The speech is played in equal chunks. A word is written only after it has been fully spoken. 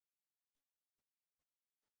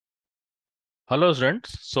Hello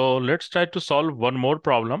students. So let's try to solve one more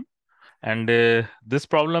problem. And this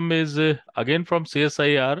problem is again from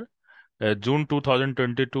CSIR June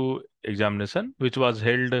 2022 examination, which was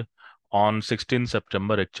held on 16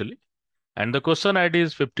 September actually. And the question ID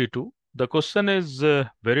is 52. The question is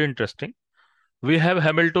very interesting. We have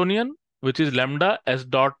Hamiltonian, which is lambda s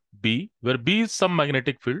dot b, where b is some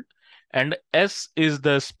magnetic field and s is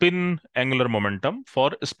the spin angular momentum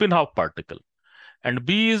for spin half particle. And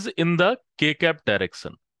b is in the k cap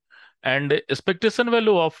direction. And expectation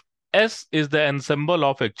value of S is the ensemble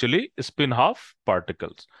of actually spin half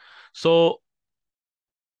particles. So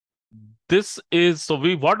this is, so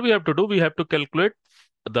what we have to do, we have to calculate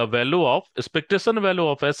the value of expectation value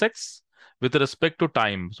of Sx with respect to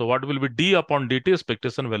time. So what will be d upon dt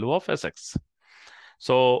expectation value of Sx.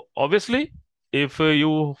 So obviously, if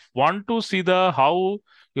you want to see the how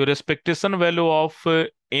your expectation value of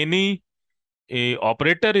any a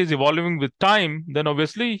operator is evolving with time, then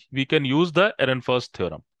obviously we can use the Ehrenfest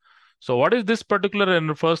theorem. So what is this particular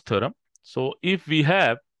Ehrenfest theorem? So if we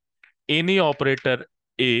have any operator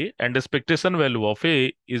A and expectation value of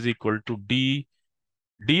A is equal to d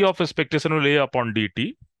of expectation value A upon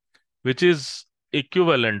dt, which is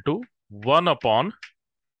equivalent to 1 upon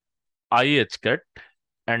IH cat,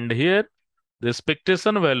 and here the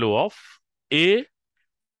expectation value of A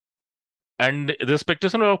and the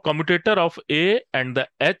expectation value of commutator of A and the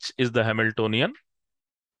H is the Hamiltonian,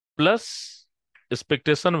 plus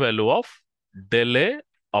expectation value of del A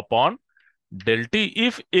upon del T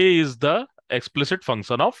if A is the explicit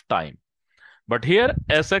function of time. But here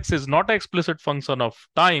Sx is not an explicit function of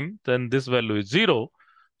time, then this value is 0.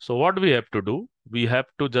 So what we have to do? We have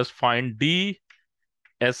to just find d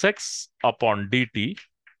Sx upon dt,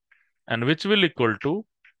 and which will equal to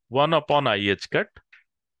 1 upon IH cat.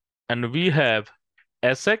 And we have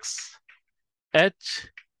Sx H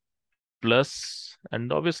plus,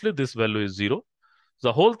 and obviously this value is 0.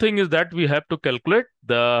 The whole thing is that we have to calculate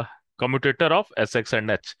the commutator of Sx and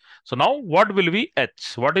H. So now what will be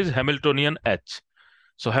H? What is Hamiltonian H?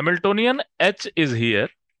 So Hamiltonian H is here,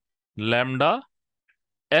 lambda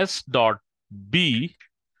S dot B.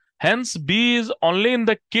 Hence B is only in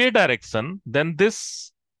the K direction. Then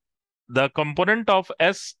this, the component of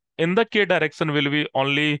S in the K direction will be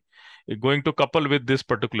only going to couple with this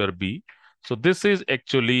particular B. So this is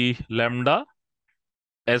actually lambda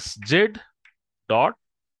Sz dot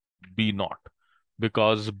B naught,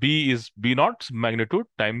 because B is B naught's magnitude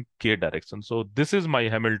time K direction. So this is my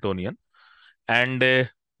Hamiltonian. And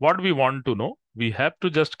what we want to know, we have to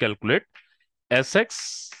just calculate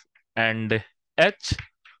Sx and H,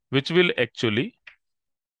 which will actually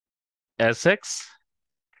Sx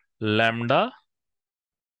lambda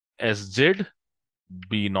Sz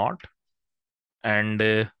B naught,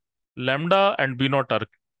 and lambda and B naught are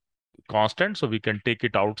constant, so we can take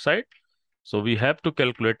it outside. So we have to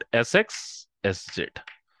calculate Sx Sz.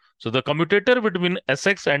 So the commutator between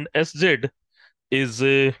Sx and Sz is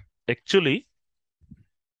actually,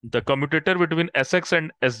 the commutator between Sx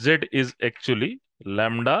and Sz is actually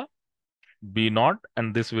lambda B naught,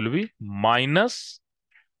 and this will be minus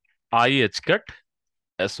IH cat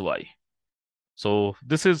Sy. So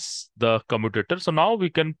this is the commutator. So now we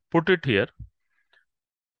can put it here.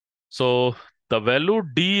 So the value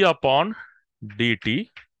d upon dt,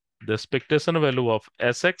 the expectation value of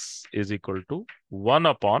Sx is equal to 1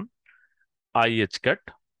 upon IH cat,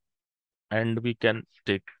 and we can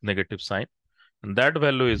take negative sign. And that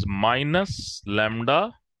value is minus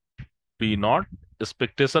lambda B naught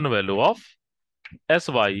expectation value of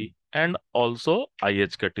Sy, and also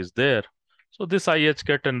IH cat is there. So this IH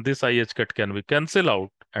cat and this IH cat can be cancel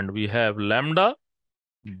out, and we have lambda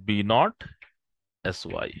B naught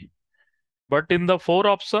Sy. But in the 4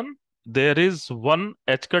 option, there is one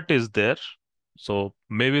H cut is there. So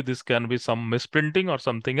maybe this can be some misprinting or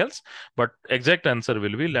something else, but exact answer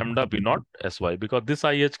will be lambda B naught Sy, because this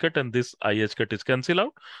IH cut and this IH cut is cancel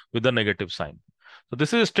out with the negative sign. So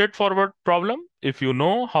this is a straightforward problem. If you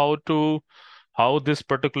know how this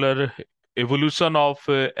particular evolution of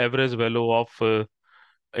average value of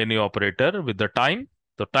any operator with the time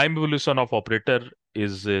evolution of operator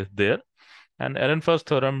is there, and Ehrenfest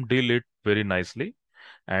theorem deal it very nicely.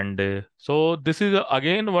 And so this is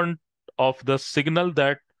again one of the signal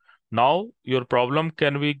that now your problem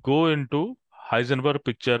can be go into Heisenberg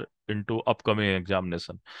picture into upcoming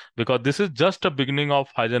examination, because this is just a beginning of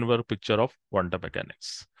Heisenberg picture of quantum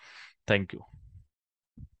mechanics. Thank you.